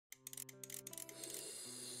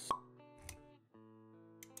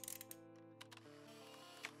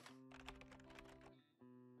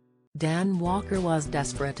Dan Walker was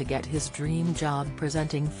desperate to get his dream job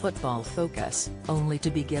presenting Football Focus, only to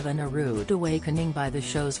be given a rude awakening by the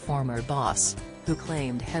show's former boss, who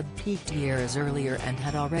claimed had peaked years earlier and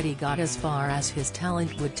had already got as far as his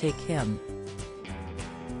talent would take him.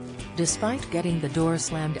 Despite getting the door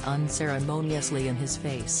slammed unceremoniously in his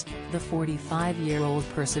face, the 45-year-old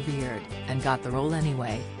persevered, and got the role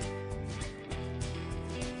anyway.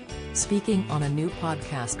 Speaking on a new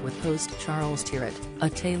podcast with host Charles Tyrwhitt, A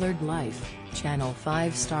Tailored Life, Channel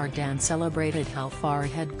 5 star Dan celebrated how far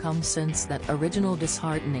it had come since that original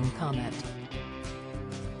disheartening comment.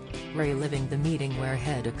 Reliving the meeting where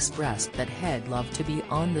Head expressed that Head loved to be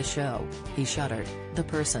on the show, he shuddered. The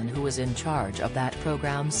person who was in charge of that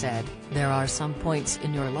program said, "There are some points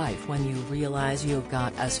in your life when you realize you've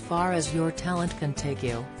got as far as your talent can take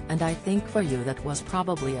you, and I think for you that was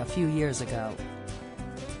probably a few years ago."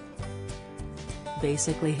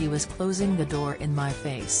 Basically he was closing the door in my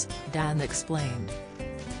face, Dan explained.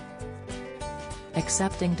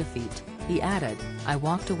 Accepting defeat, he added, "I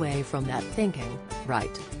walked away from that thinking,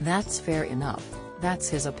 right, that's fair enough, that's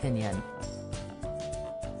his opinion.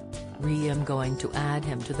 I'm going to add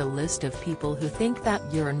him to the list of people who think that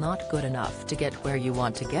you're not good enough to get where you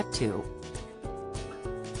want to get to."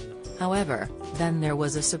 However, then there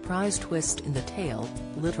was a surprise twist in the tale.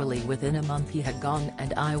 Literally within a month he had gone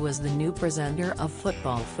and I was the new presenter of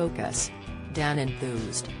Football Focus. Dan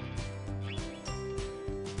enthused.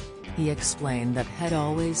 He explained that had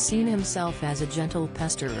always seen himself as a gentle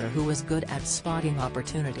pesterer who was good at spotting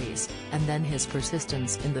opportunities, and then his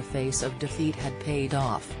persistence in the face of defeat had paid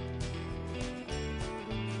off.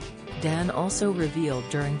 Dan also revealed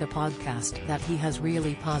during the podcast that he has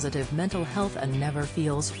really positive mental health and never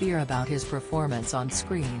feels fear about his performance on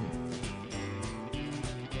screen.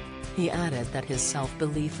 He added that his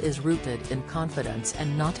self-belief is rooted in confidence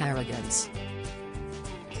and not arrogance.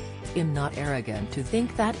 "I'm not arrogant to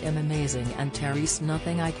think that I'm amazing and there's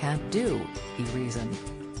nothing I can't do," he reasoned.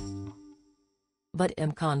 "But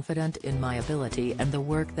I'm confident in my ability and the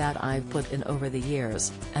work that I've put in over the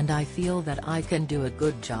years, and I feel that I can do a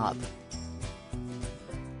good job."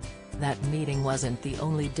 That meeting wasn't the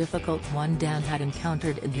only difficult one Dan had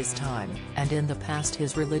encountered in his time, and in the past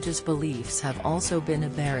his religious beliefs have also been a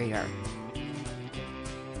barrier.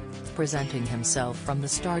 Presenting himself from the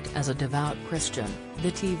start as a devout Christian,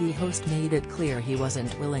 the TV host made it clear he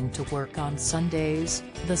wasn't willing to work on Sundays,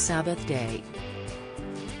 the Sabbath day.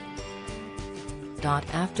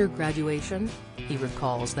 After graduation, he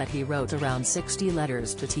recalls that he wrote around 60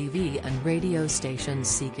 letters to TV and radio stations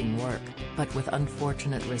seeking work, but with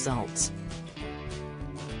unfortunate results.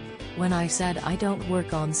 "When I said I don't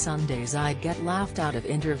work on Sundays I'd get laughed out of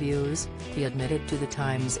interviews," he admitted to The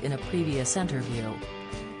Times in a previous interview.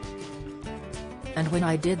 "And when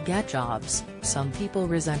I did get jobs, some people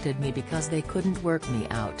resented me because they couldn't work me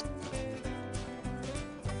out.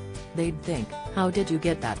 They'd think, how did you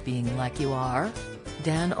get that being like you are?"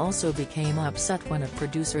 Dan also became upset when a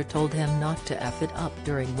producer told him not to F it up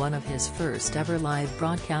during one of his first ever live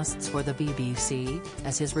broadcasts for the BBC,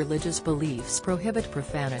 as his religious beliefs prohibit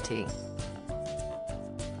profanity.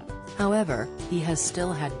 However, he has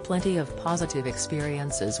still had plenty of positive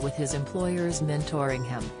experiences with his employers mentoring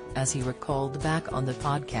him, as he recalled back on the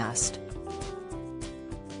podcast.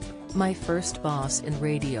 "My first boss in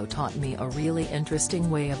radio taught me a really interesting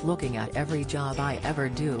way of looking at every job I ever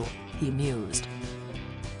do," he mused.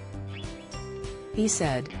 He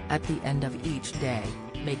said, "At the end of each day,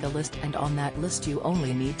 make a list and on that list you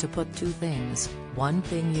only need to put two things, one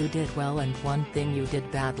thing you did well and one thing you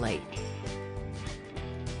did badly.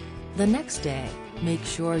 The next day, make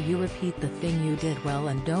sure you repeat the thing you did well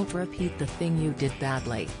and don't repeat the thing you did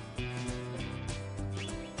badly."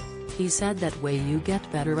 He said that way you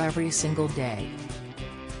get better every single day.